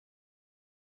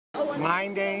My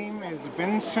name is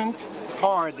Vincent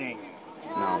Harding,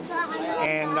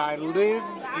 and I live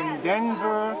in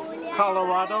Denver,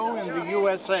 Colorado in the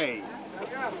USA.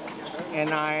 And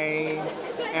I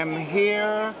am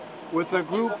here with a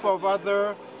group of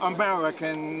other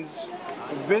Americans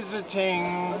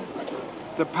visiting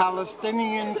the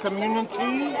Palestinian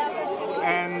community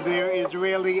and their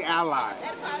Israeli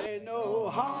allies. No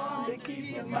harm to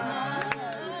keep in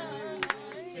mind.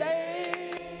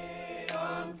 Stay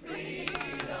on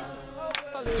freedom.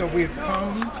 So we've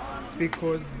come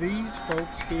because these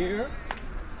folks here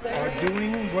are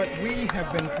doing what we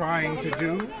have been trying to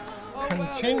do,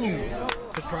 continue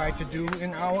to try to do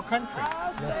in our country.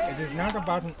 It is not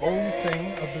about an old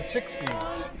thing of the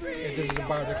 60s. It is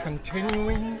about a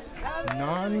continuing,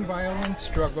 non-violent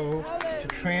struggle to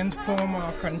transform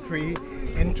our country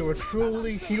into a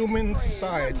truly human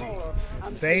society.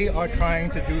 They are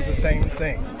trying to do the same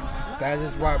thing. That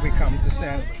is why we come to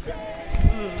stand with them.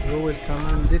 You're welcome,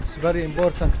 and it's very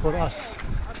important for us.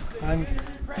 And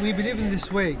we believe in this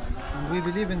way, and we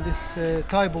believe in this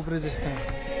type of resistance.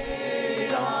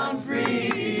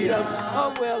 Freedom.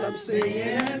 Oh, well, I'm singing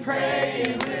and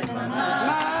praying with my mind.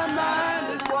 My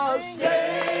mind, it was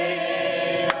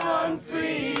stay on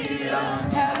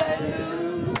freedom.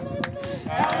 Hallelujah.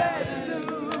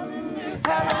 Hallelujah.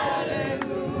 Hallelujah.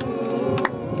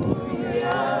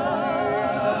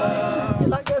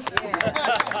 Like this?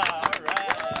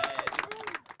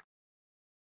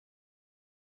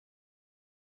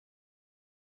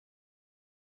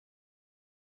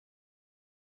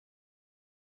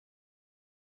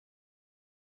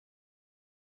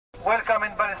 Welcome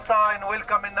in Palestine,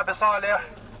 welcome in Nabi Saleh.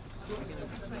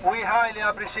 We highly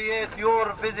appreciate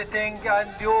your visiting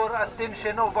and your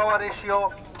attention of our issue.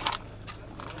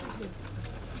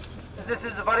 This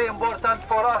is very important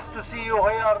for us to see you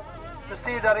here, to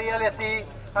see the reality,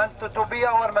 and to be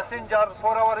our messenger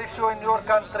for our issue in your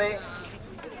country.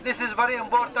 This is very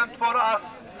important for us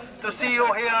to see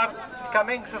you here,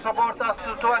 coming to support us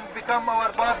and become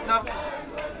our partner.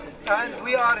 And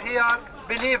we are here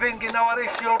believing in our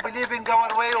issue, believing our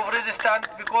way of resistance,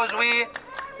 because we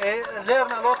learn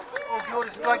a lot of your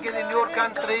struggle in your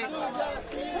country.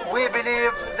 We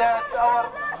believe that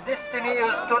our destiny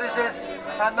is to resist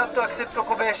and not to accept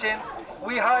occupation.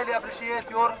 We highly appreciate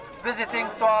your visiting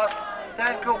to us.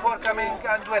 Thank you for coming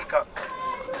and welcome.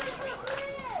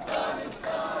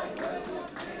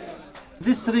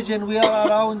 This region, we are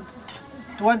around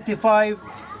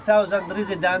 25,000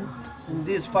 residents in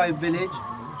these 5 villages.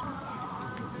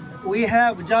 We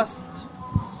have just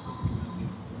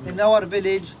in our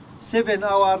village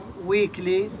 7-hour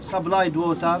weekly supplied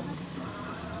water.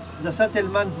 The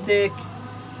settlement take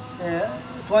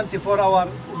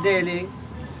 24-hour daily.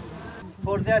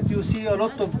 For that you see a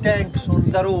lot of tanks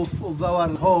on the roof of our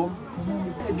home.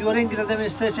 During the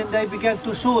demonstration they began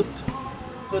to shoot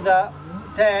to the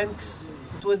tanks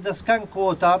with the skunk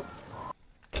water.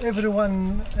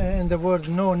 Everyone in the world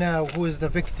know now who is the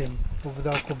victim of the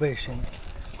occupation.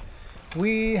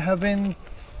 We haven't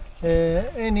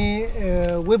any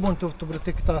weapon to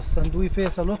protect us, and we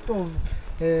face a lot of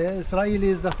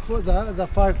Israelis, the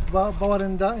 5 power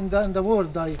in the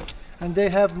world, and they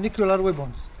have nuclear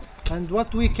weapons. And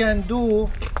what we can do,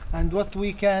 and what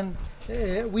we can,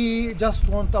 we just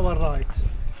want our rights,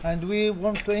 and we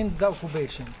want to end the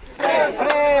occupation.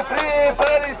 Free, free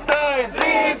Palestine!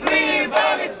 Free, free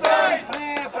Palestine!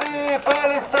 Free, free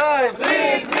Palestine!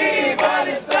 Free, free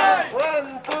Palestine!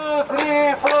 1, 2,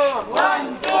 3, 4!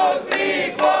 1, 2,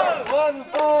 3, 4! 1,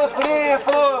 2, 3,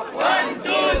 4! 1,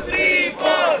 2, 3, 4!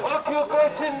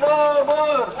 Occupation no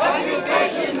more!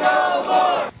 Occupation no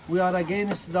more! We are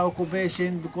against the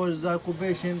occupation because the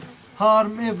occupation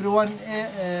harm everyone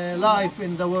life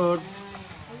in the world.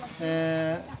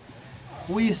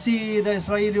 We see the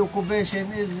Israeli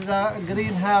occupation is the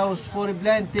greenhouse for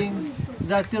planting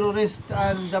the terrorists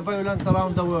and the violent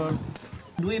around the world.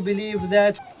 We believe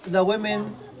that the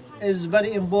women is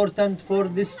very important for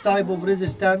this type of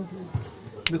resistance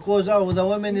because the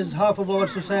women is half of our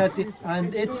society,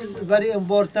 and it's very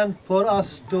important for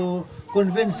us to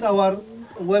convince our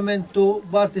women to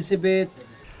participate.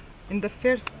 In the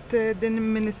first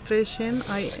demonstration,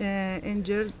 I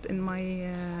injured in my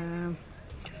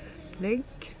leg,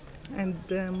 and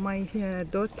my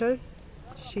daughter,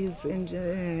 she's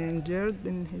injured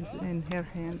in her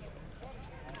hand.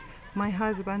 My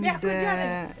husband,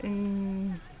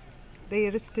 they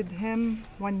arrested him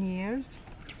 1 year.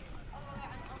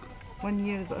 1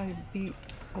 year I'll be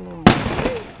alone.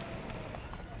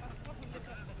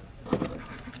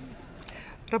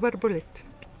 Rubber bullet.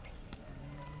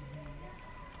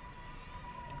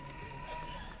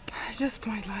 Just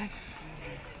my life.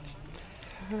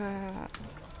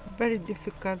 very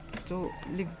difficult to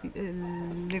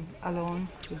live alone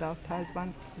without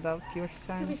husband, without your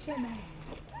son.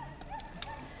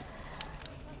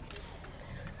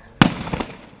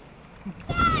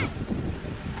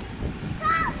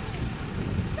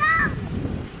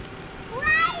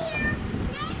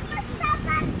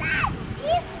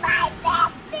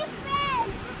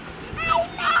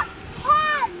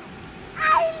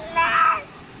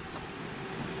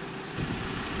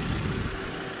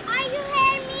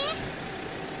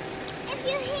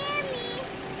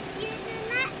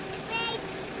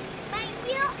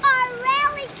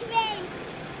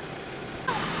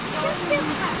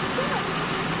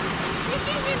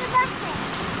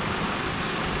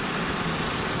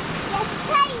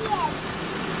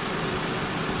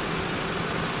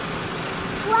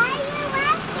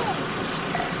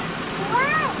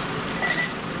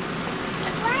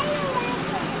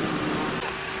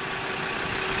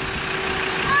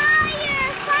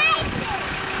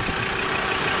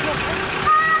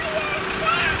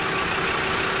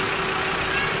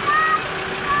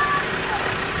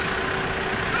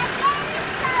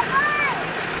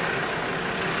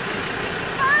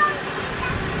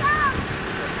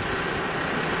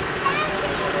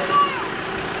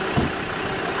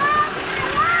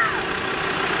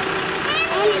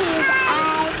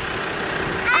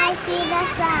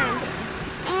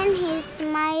 In his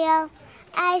smile,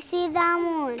 I see the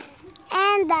moon,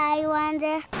 and I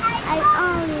wonder, I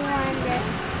only wonder.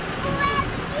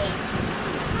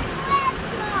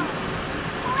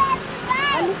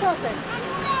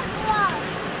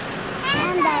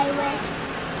 And I wish,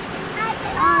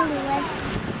 only wish,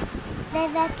 that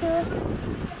the truth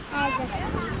has a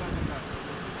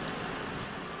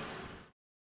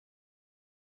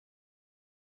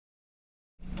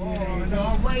On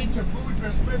our way to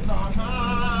Budapest with our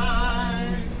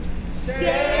minds,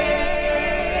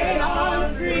 Set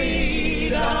on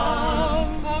freedom.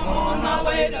 On my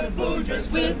way to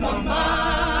Budapest with my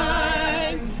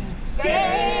mind.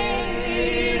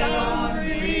 Set on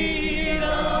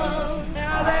freedom.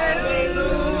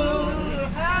 Hallelujah.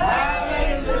 Hallelujah.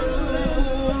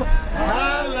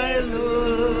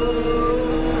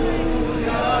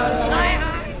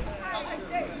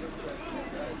 Hallelujah.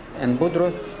 In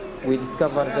Budros, we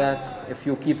discovered that if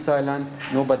you keep silent,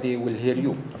 nobody will hear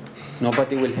you,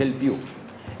 nobody will help you,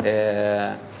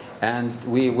 and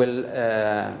we will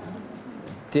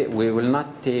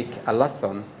not take a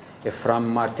lesson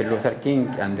from Martin Luther King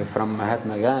and from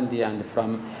Mahatma Gandhi and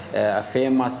from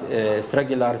famous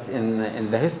strugglers in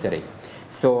the history.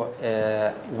 So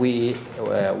we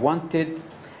wanted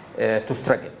to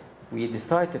struggle. We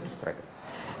decided to struggle,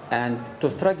 and to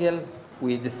struggle.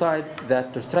 We decide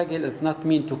that to struggle is not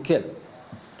mean to kill.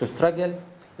 To struggle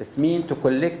is mean to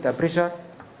collect a pressure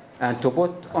and to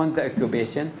put on the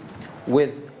occupation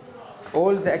with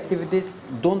all the activities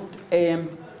don't aim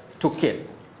to kill.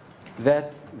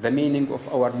 That's the meaning of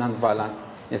our non-violence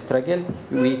struggle.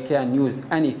 We can use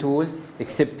any tools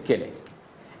except killing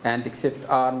and except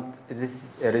armed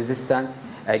resistance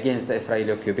against the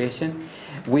Israeli occupation.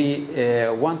 We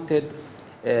wanted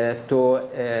to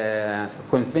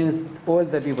convince all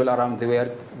the people around the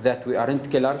world that we aren't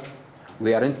killers,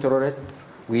 we aren't terrorists,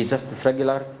 we just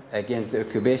strugglers against the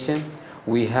occupation.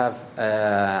 We have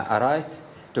a right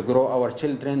to grow our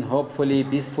children hopefully,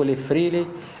 peacefully, freely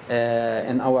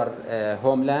in our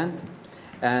homeland.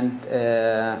 And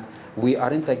we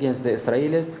aren't against the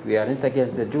Israelis, we aren't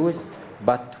against the Jews,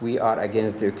 but we are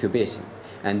against the occupation.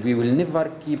 And we will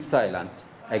never keep silent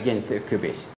against the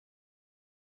occupation.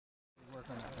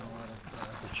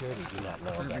 Security do not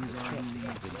know about this trip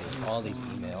because we've been getting all these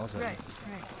emails and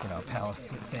you know,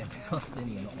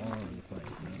 Palestinian all over the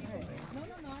place. No,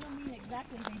 I don't mean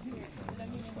exactly they do it.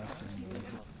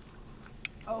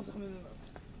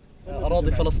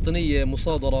 أراضي فلسطينية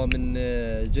مصادرة من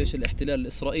جيش الاحتلال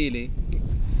الإسرائيلي.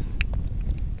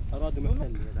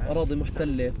 أراضي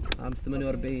محتلة عام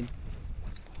 48.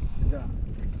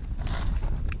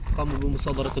 قاموا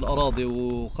بمصادرة الأراضي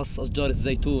وقص أشجار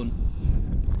الزيتون.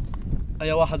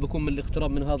 أي واحد بيكون من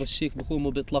الاقتراب من هذا الشيك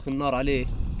بيقوموا بإطلاق النار عليه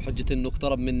بحجة إنه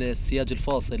اقترب من السياج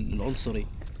الفاصل العنصري.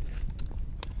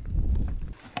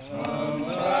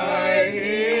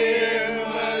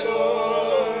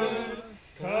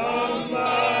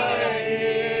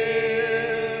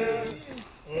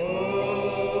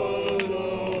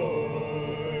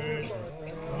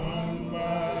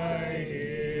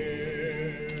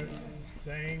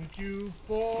 Thank you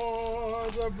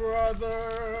for the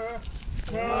brother.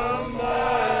 Come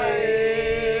by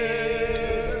here.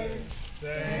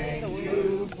 Thank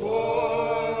you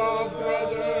for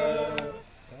brother.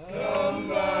 Come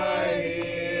by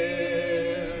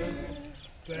here.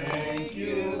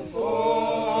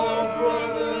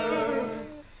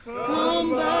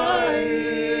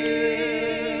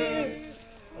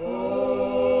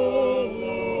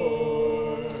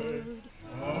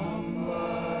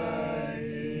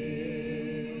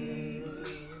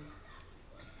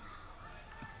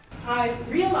 I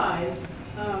realized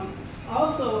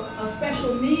also a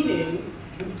special meeting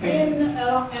in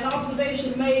an observation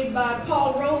made by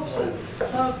Paul Robeson.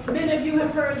 Many of you have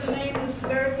heard the name of this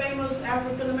very famous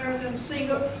African-American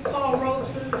singer, Paul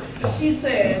Robeson. He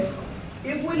said,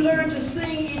 if we learn to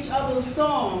sing each other's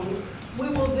songs, we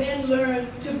will then learn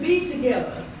to be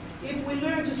together. If we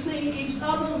learn to sing each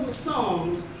other's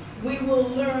songs, we will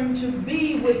learn to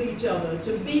be with each other,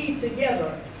 to be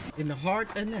together. In the heart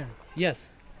and there. Yes.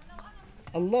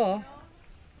 Allah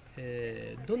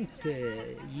don't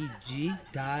يجي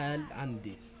تعال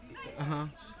عندي.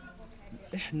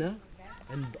 احنا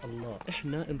عند الله،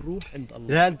 احنا نروح عند الله.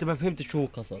 لا انت ما فهمت شو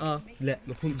قصد. لا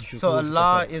ما فهمت شو. So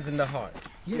Allah is in the heart.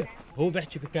 Yes. هو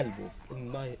بيحكي في قلبه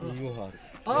in your heart.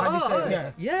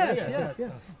 Yes.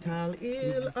 تعال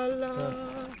إلى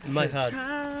الله. My heart.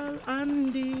 تعال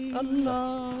عندي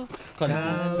الله.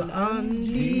 تعال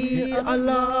عندي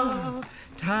الله.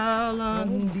 تعال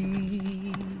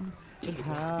عندي.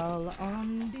 تعال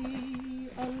عندي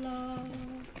الله.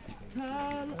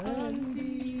 تعال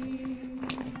عندي.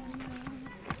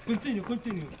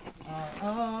 Continue.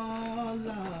 Allah.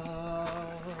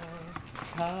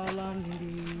 تعال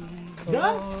عندي.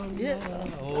 Done? Yeah.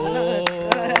 Oh.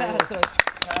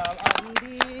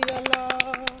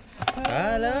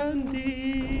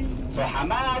 So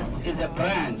Hamas is a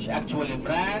branch, actually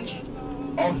branch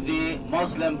of the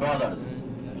Muslim Brothers.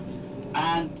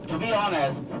 And to be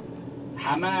honest,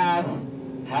 Hamas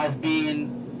has been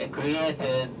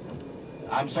created,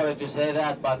 I'm sorry to say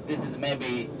that, but this is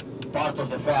maybe part of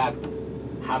the fact,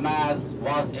 Hamas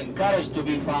was encouraged to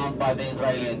be found by the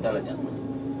Israeli intelligence.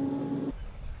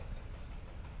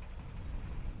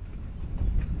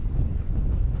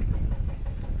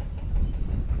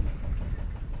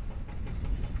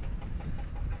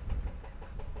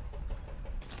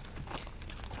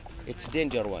 It's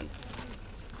danger one.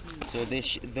 So they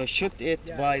shoot it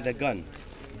by the gun,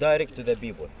 direct to the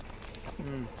people.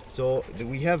 So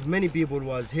we have many people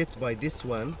was hit by this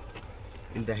one,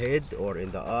 in the head or in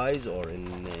the eyes or in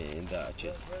the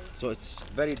chest. So it's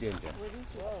very dangerous.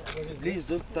 Please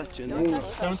don't touch anything.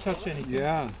 Don't touch anything.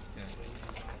 Yeah.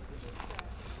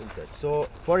 Don't touch. So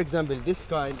for example, this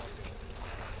kind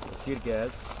of tear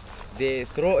gas, they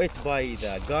throw it by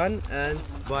the gun and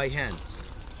by hands.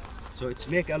 So it's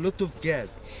make a lot of gas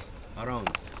around,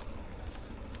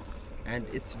 and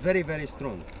it's very, very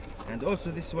strong. And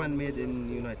also this one made in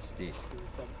United States.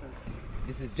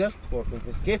 This is just for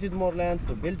confiscated more land,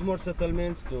 to build more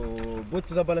settlements, to put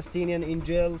the Palestinian in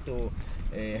jail, to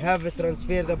have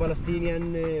transfer the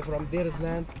Palestinian from their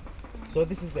land. So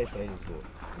this is the Israelis' goal.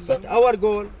 But our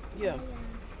goal,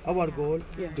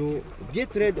 to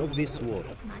get rid of this war,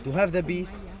 to have the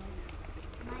peace,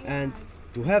 and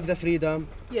to have the freedom.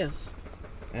 Yes.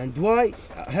 And why?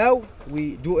 How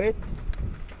we do it?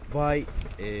 By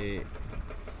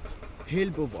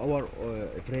help of our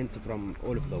friends from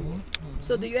all of the world.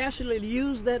 So do you actually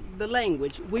use the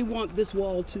language? We want this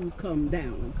wall to come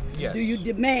down. Yes. Do you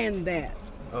demand that?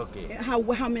 Okay.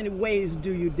 How many ways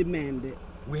do you demand it?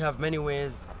 We have many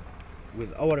ways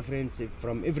with our friends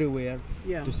from everywhere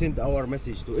to send our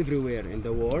message to everywhere in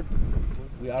the world.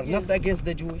 We are not against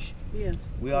the Jewish. Yes.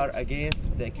 We are against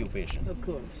the occupation. Of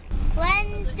course.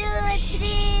 1, 2,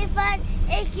 3, 4,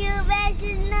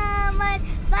 occupation number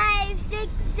 5,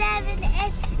 6, 7,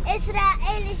 8,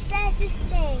 Israeli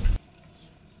state.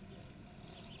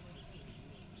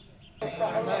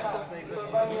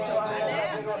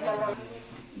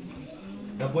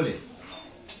 The bullet,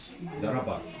 the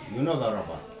rubber, you know the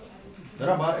rubber. The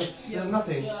rubber, it's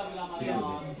nothing,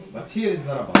 but here is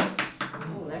the rubber.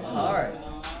 Oh, that's hard.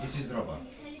 This is rubber.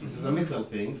 This is a metal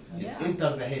thing. It's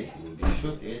enter the head. When they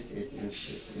shoot it,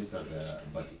 it's enter the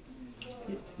body.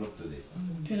 Look to this.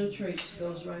 Penetrates,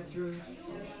 goes right through.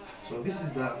 So this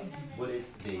is the bullet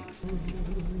they.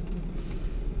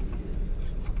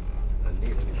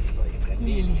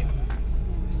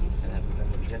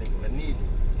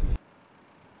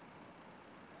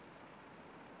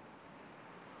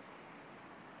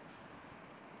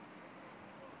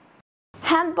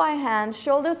 Hand by hand,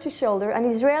 shoulder to shoulder, an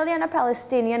Israeli and a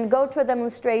Palestinian go to a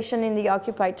demonstration in the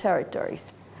occupied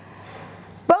territories.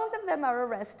 Both of them are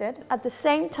arrested at the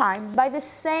same time by the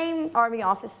same army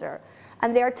officer,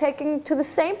 and they are taken to the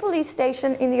same police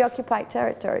station in the occupied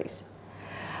territories.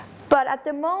 But at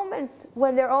the moment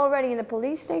when they're already in the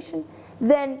police station,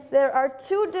 then there are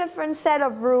two different set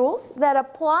of rules that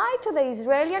apply to the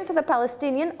Israeli and to the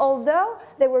Palestinian, although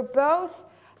they were both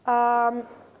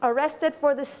arrested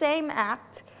for the same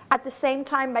act at the same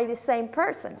time by the same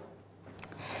person.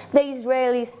 The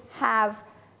Israelis have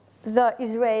the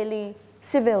Israeli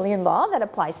civilian law that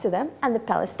applies to them, and the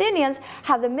Palestinians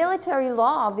have the military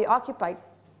law of the occupier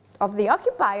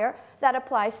that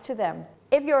applies to them.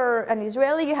 If you're an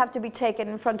Israeli, you have to be taken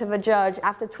in front of a judge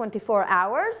after 24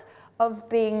 hours of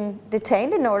being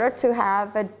detained in order to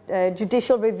have a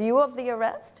judicial review of the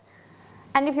arrest.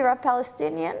 And if you're a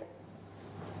Palestinian,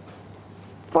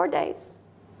 4 days.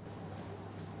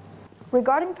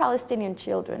 Regarding Palestinian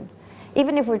children,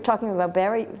 even if we're talking about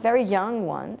very, very young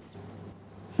ones,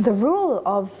 the rule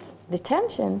of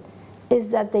detention is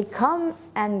that they come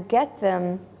and get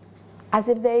them as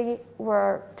if they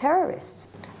were terrorists.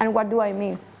 And what do I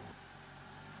mean?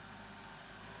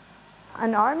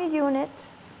 An army unit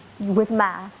with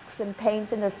masks and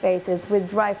paints in their faces,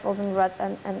 with rifles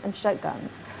and shotguns,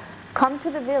 come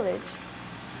to the village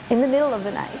in the middle of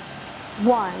the night,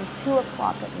 1, 2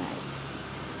 o'clock at night.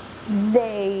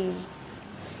 They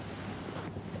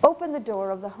open the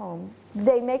door of the home.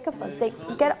 They make a fuss. They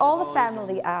get all the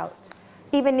family out,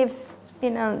 even if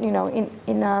in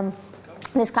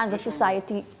this kinds of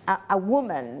society, a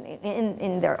woman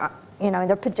in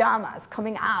their pajamas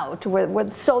coming out, where the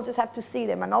soldiers have to see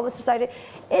them, and all the society,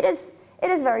 it is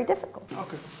very difficult.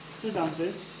 Okay, sit down,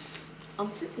 please.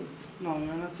 I'm sitting. No,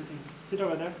 you're not sitting. Sit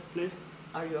over there, please.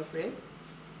 Are you afraid?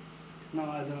 No,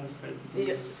 I don't afraid.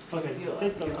 Yeah, okay,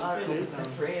 sit down, please.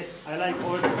 Afraid. I like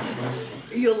order.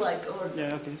 You like order?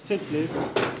 Yeah, okay. Sit, please.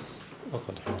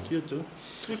 You too.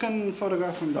 You can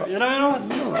photograph from there. You know what?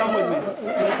 Come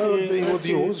with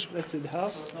me. Let's see the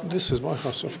house. This is my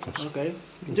house, of course. Okay.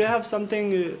 Do you have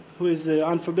something who is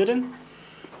unforbidden?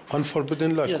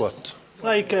 Unforbidden, like yes. what?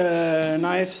 Like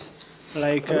knives.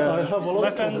 Like I have a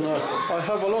lot of knives. I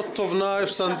have a lot of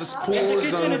knives and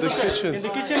spoons and the kitchen. In the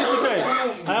kitchen, it's okay.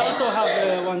 I also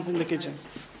have ones in the kitchen.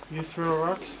 You throw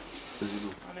rocks.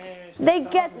 They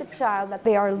get the child that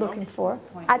they are looking for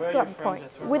at gunpoint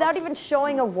without even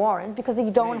showing a warrant, because they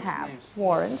don't have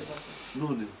warrants.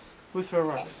 Who throw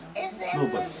rocks?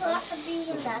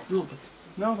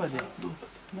 Nobody.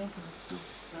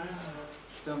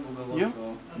 You?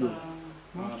 No.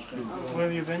 Where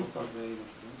have you been?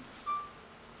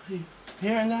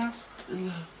 Here in the house? In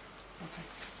the house.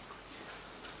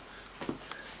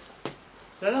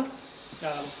 Okay.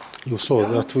 You saw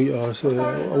that we are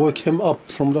wake him up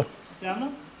from the.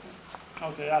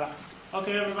 Okay,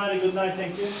 okay, everybody, good night,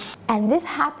 thank you. And this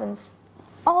happens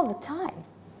all the time.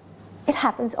 It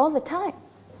happens all the time.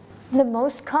 The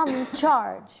most common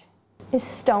charge is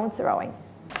stone throwing.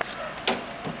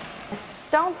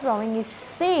 Stone throwing is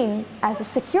seen as a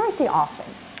security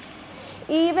offense.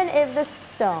 Even if the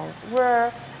stones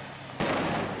were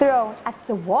thrown at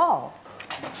the wall,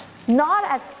 not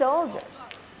at soldiers,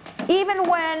 even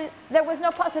when there was no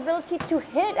possibility to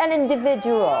hit an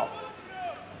individual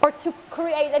or to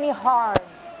create any harm.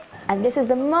 And this is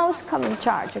the most common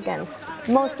charge against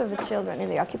most of the children in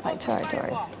the occupied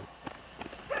territories.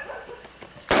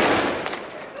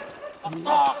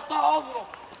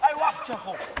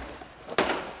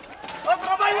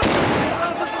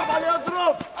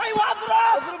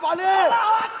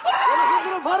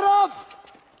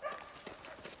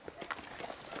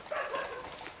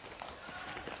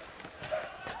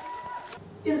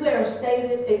 Is there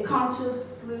a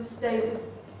consciously stated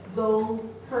goal,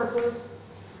 purpose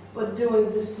for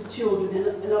doing this to children?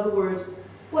 In other words,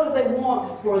 what do they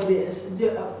want for this?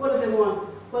 What do they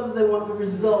want the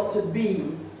result to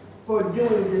be for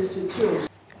doing this to children?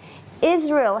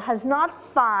 Israel has not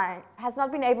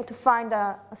been able to find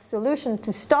a solution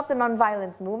to stop the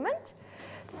nonviolent movement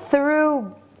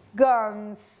through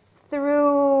guns,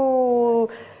 through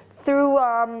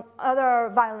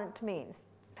other violent means.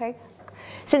 Okay?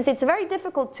 Since it's very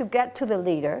difficult to get to the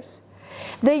leaders,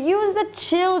 they use the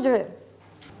children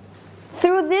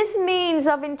through this means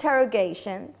of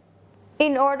interrogation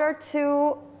in order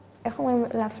to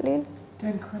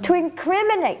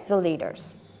incriminate the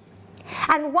leaders.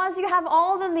 And once you have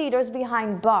all the leaders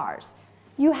behind bars,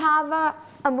 you have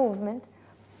a movement,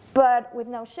 but with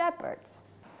no shepherds.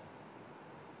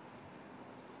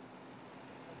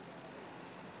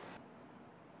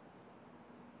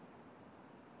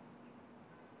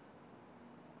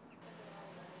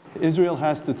 Israel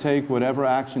has to take whatever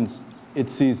actions it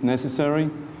sees necessary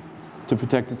to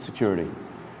protect its security.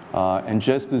 And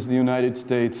just as the United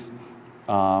States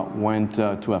went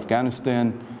to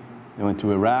Afghanistan, they went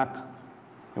to Iraq,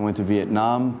 they went to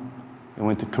Vietnam, they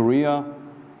went to Korea,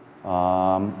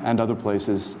 and other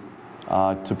places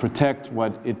to protect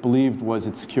what it believed was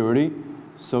its security,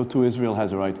 so too Israel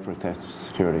has a right to protect its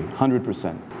security,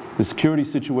 100%. The security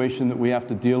situation that we have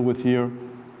to deal with here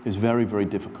is very, very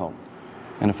difficult.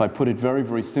 And if I put it very,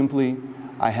 very simply,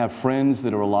 I have friends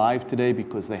that are alive today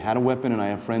because they had a weapon, and I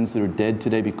have friends that are dead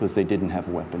today because they didn't have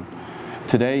a weapon.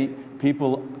 Today,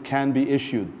 people can be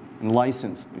issued and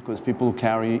licensed because people who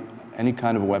carry any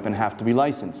kind of a weapon have to be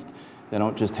licensed. They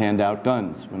don't just hand out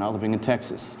guns. We're not living in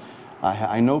Texas.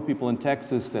 I know people in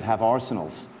Texas that have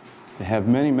arsenals. They have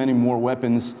many, many more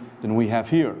weapons than we have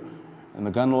here. And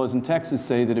the gun laws in Texas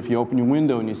say that if you open your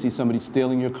window and you see somebody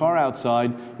stealing your car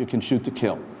outside, you can shoot to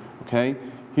kill, okay?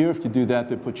 Here, if you do that,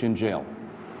 they put you in jail.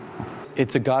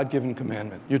 It's a God-given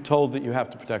commandment. You're told that you have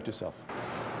to protect yourself.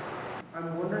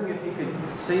 I'm wondering if you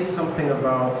could say something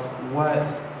about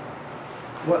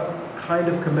what kind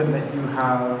of commitment you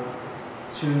have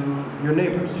to your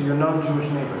neighbors, to your non-Jewish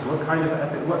neighbors. What kind of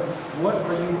ethic, what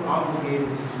are you obligated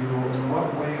to do, in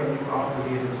what way are you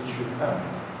obligated to treat them?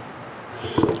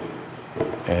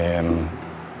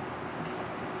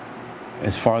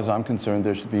 As far as I'm concerned,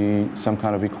 there should be some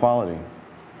kind of equality,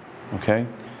 okay?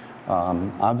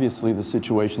 Obviously, the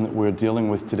situation that we're dealing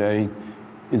with today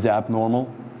is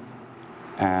abnormal,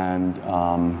 and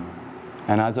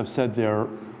as I've said, there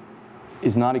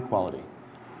is not equality,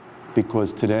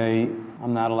 because today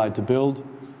I'm not allowed to build,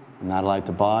 I'm not allowed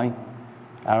to buy,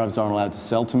 Arabs aren't allowed to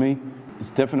sell to me.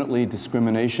 It's definitely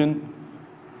discrimination,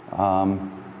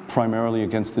 primarily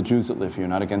against the Jews that live here,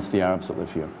 not against the Arabs that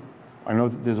live here. I know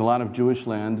that there's a lot of Jewish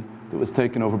land that was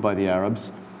taken over by the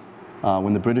Arabs.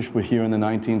 When the British were here in the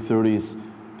 1930s,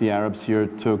 the Arabs here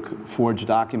took forged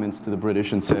documents to the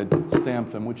British and said,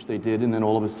 stamp them, which they did, and then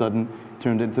all of a sudden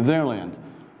turned it into their land.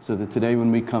 So that today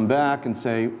when we come back and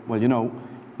say, well, you know,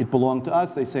 it belonged to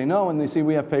us, they say no, and they see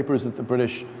we have papers that the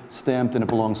British stamped and it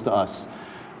belongs to us.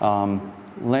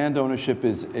 Land ownership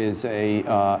is a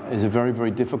very,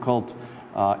 very difficult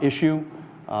issue,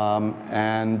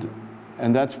 and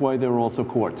that's why there are also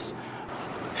courts.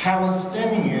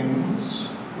 Palestinians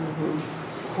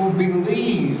who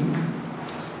believe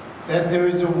that there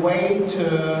is a way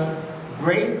to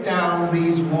break down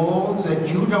these walls that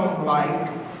you don't like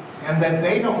and that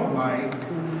they don't like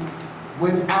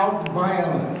without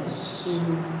violence.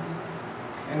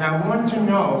 And I want to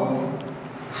know,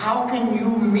 how can you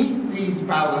meet these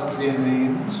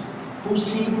Palestinians who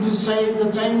seem to say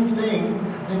the same thing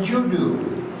that you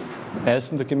do? Ask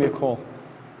them to give me a call.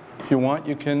 If you want,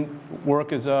 you can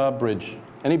work as a bridge.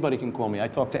 Anybody can call me. I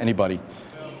talk to anybody.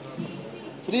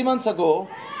 3 months ago,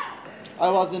 I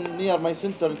was near my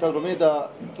center in Tel Romeda,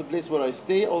 the place where I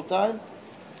stay all the time.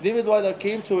 David Wilder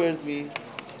came toward me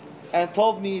and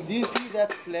told me, do you see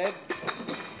that flag?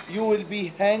 You will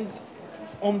be hanged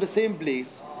on the same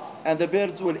place, and the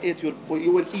birds will eat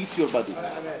your body.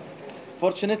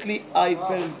 Fortunately, I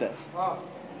filmed that.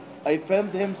 I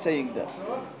filmed him saying that.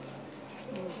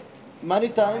 Many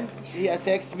times he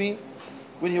attacked me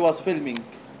when he was filming,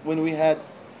 when we had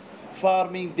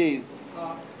farming days.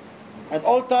 And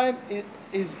all time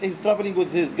he's traveling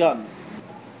with his gun.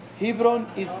 Hebron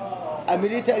is a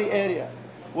military area.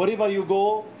 Wherever you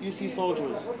go, you see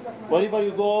soldiers. Wherever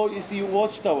you go, you see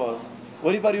watchtowers.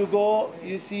 Wherever you go,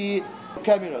 you see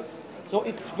cameras. So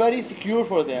it's very secure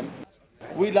for them.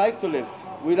 We like to live.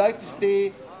 We like to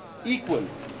stay equal.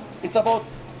 It's about,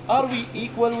 are we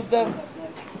equal with them?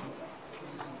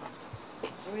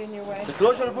 Are we in your way? The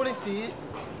closure policy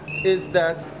is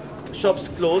that shops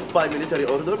closed by military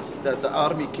orders, that the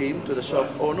army came to the shop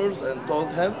owners and told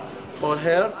him or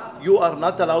her, you are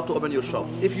not allowed to open your shop.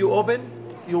 If you open,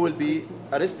 you will be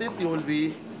arrested, you will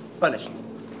be punished.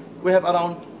 We have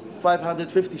around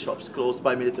 550 shops closed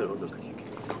by military orders.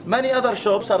 Many other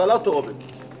shops are allowed to open,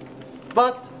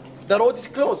 but the road is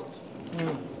closed.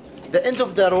 The end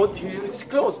of the road here is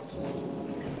closed.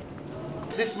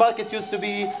 This market used to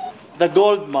be the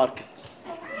gold market.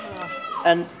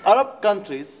 And Arab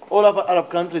countries, all of Arab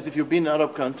countries, if you've been in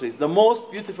Arab countries, the most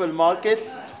beautiful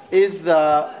market is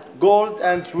the gold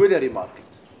and jewelry market.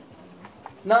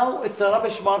 Now it's a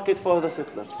rubbish market for the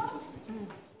settlers.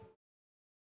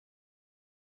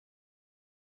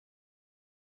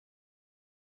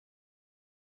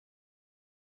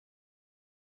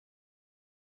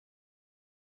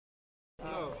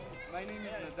 Hello, my name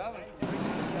is Nadav.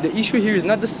 The issue here is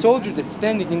not the soldier that's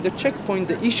standing in the checkpoint.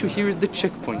 The issue here is the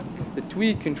checkpoint, that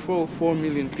we control 4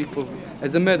 million people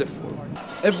as a metaphor.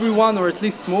 Everyone, or at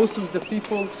least most of the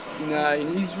people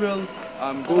in Israel,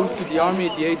 goes to the army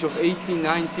at the age of 18,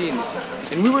 19.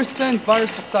 And we were sent by our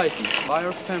society, by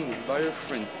our families, by our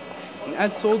friends. And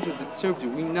as soldiers that served you,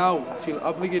 we now feel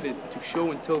obligated to show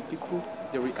and tell people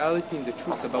the reality and the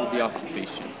truth about the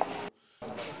occupation.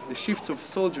 The shifts of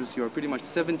soldiers here are pretty much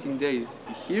 17 days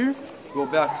here, go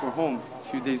back for home, a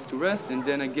few days to rest, and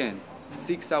then again.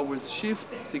 6 hours shift,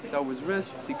 6 hours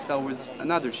rest, 6 hours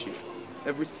another shift.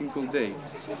 every single day.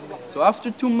 So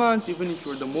after 2 months, even if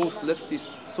you're the most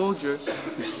leftist soldier,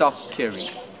 you stop caring.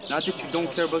 Not that you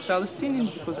don't care about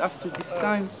Palestinians, because after this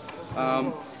time,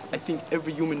 I think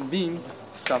every human being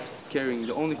stops caring.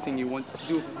 The only thing he wants to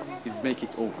do is make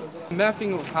it over.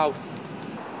 Mapping of houses.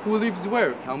 Who lives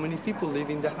where? How many people live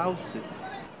in the houses?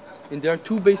 And there are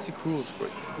 2 basic rules for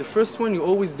it. The first one, you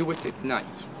always do it at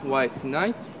night. Why at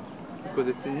night? Because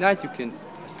at night you can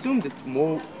assume that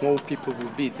more people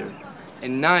will be there.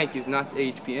 And night is not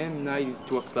 8 p.m., night is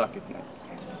 2 o'clock at night.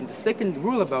 And the second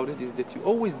rule about it is that you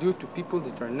always do it to people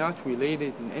that are not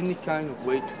related in any kind of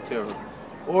way to terror.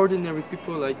 Ordinary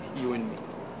people like you and me.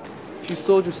 If you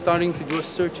soldiers starting to do a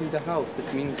search in the house,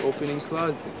 that means opening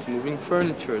closets, moving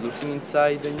furniture, looking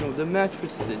inside the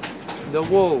mattresses, the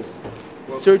walls,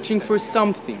 searching for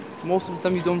something. Most of the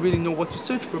time you don't really know what to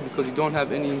search for because you don't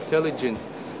have any intelligence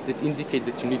that indicates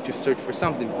that you need to search for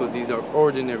something, because these are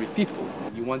ordinary people.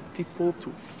 You want people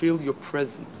to feel your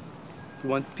presence. You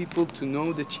want people to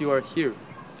know that you are here.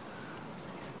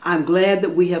 I'm glad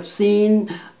that we have seen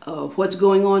what's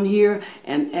going on here,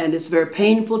 and it's very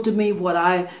painful to me what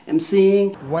I am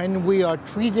seeing. When we are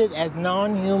treated as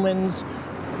non-humans,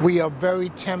 we are very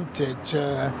tempted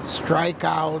to strike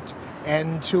out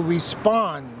and to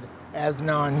respond as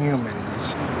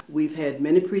non-humans. We've had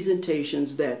many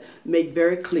presentations that make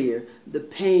very clear the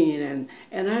pain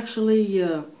and actually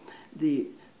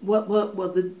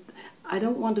I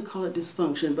don't want to call it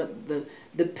dysfunction, but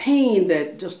the pain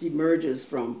that just emerges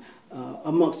from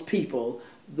amongst people,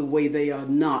 the way they are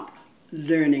not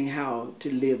learning how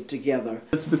to live together.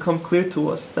 It's become clear to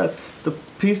us that the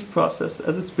peace process,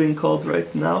 as it's being called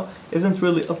right now, isn't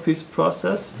really a peace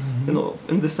process,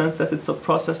 in the sense that it's a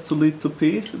process to lead to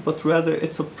peace, but rather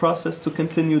it's a process to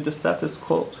continue the status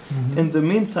quo. In the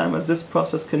meantime, as this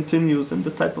process continues and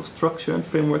the type of structure and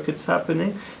framework it's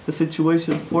happening, the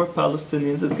situation for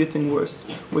Palestinians is getting worse,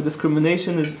 where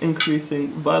discrimination is increasing,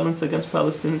 violence against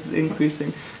Palestinians is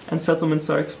increasing, and settlements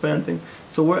are expanding.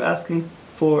 So we're asking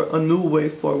for a new way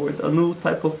forward, a new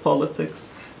type of politics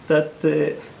that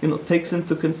takes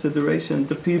into consideration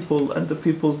the people and the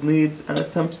people's needs and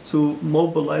attempts to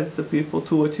mobilize the people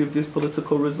to achieve these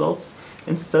political results,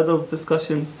 instead of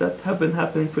discussions that have been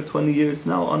happening for 20 years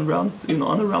now on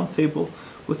a round table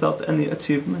without any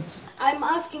achievements. I'm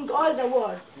asking all the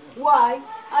world why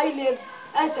I live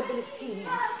as a Palestinian,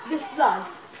 this life.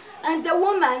 And the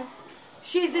woman,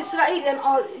 she's Israeli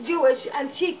or Jewish,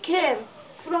 and she came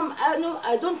from,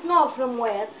 I don't know from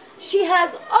where. She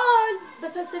has all the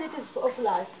facilities of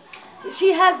life.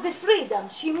 She has the freedom.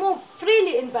 She moves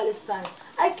freely in Palestine.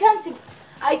 I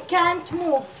can't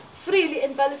move freely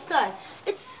in Palestine.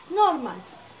 It's normal.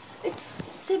 It's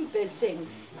simple things.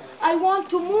 I want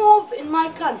to move in my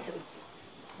country,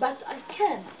 but I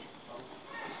can't.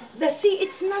 The sea,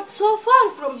 it's not so far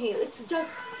from here. It's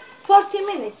just 40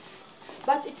 minutes,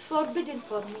 but it's forbidden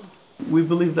for me. We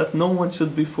believe that no one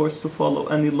should be forced to follow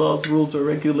any laws, rules, or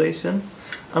regulations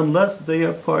unless they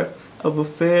are part of a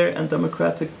fair and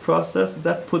democratic process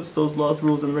that puts those laws,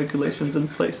 rules, and regulations in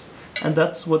place. And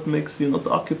that's what makes the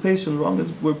occupation wrong,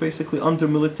 is we're basically under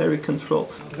military control.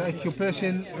 The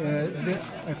occupation,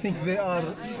 I think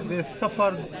they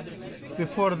suffered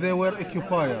before they were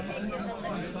occupied.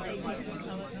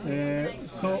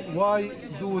 So why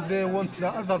do they want the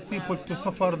other people to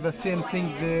suffer the same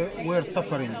thing they were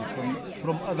suffering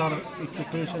from other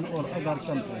occupation or other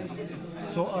countries?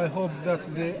 So I hope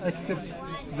that they accept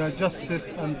the justice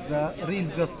and the real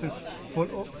justice for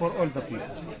all the people.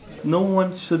 No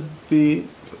one should be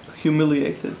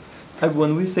humiliated.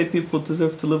 When we say people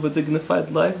deserve to live a dignified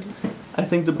life, I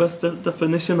think the best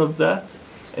definition of that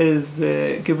is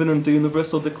given in the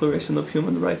Universal Declaration of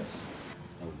Human Rights.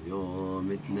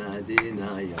 يوم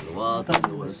تنادينا يا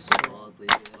الوطن والصوت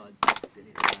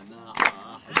يرددنا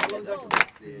عاحد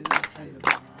والسلاح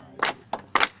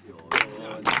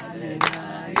يورون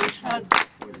علينا يشهد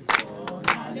والكون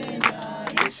علينا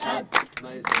يشهد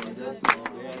ما يسود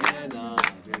الصور علينا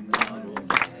بالنار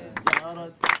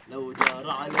وما لو جار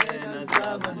علينا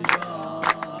زمن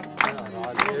جار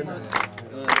علينا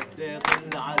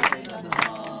يقل علينا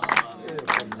نهار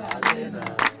يقل علينا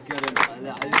كرم على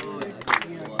عيونك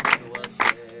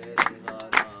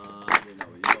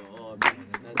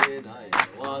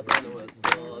الوطن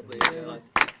والصوت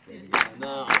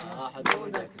يغنى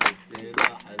حدودك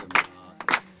بالسلاح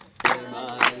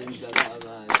الماء ينزل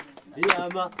امان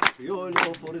ياما خيول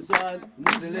وفرسان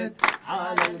نزلت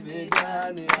على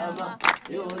الميدان ياما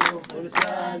خيول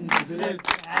وفرسان نزلت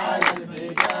على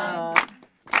الميدان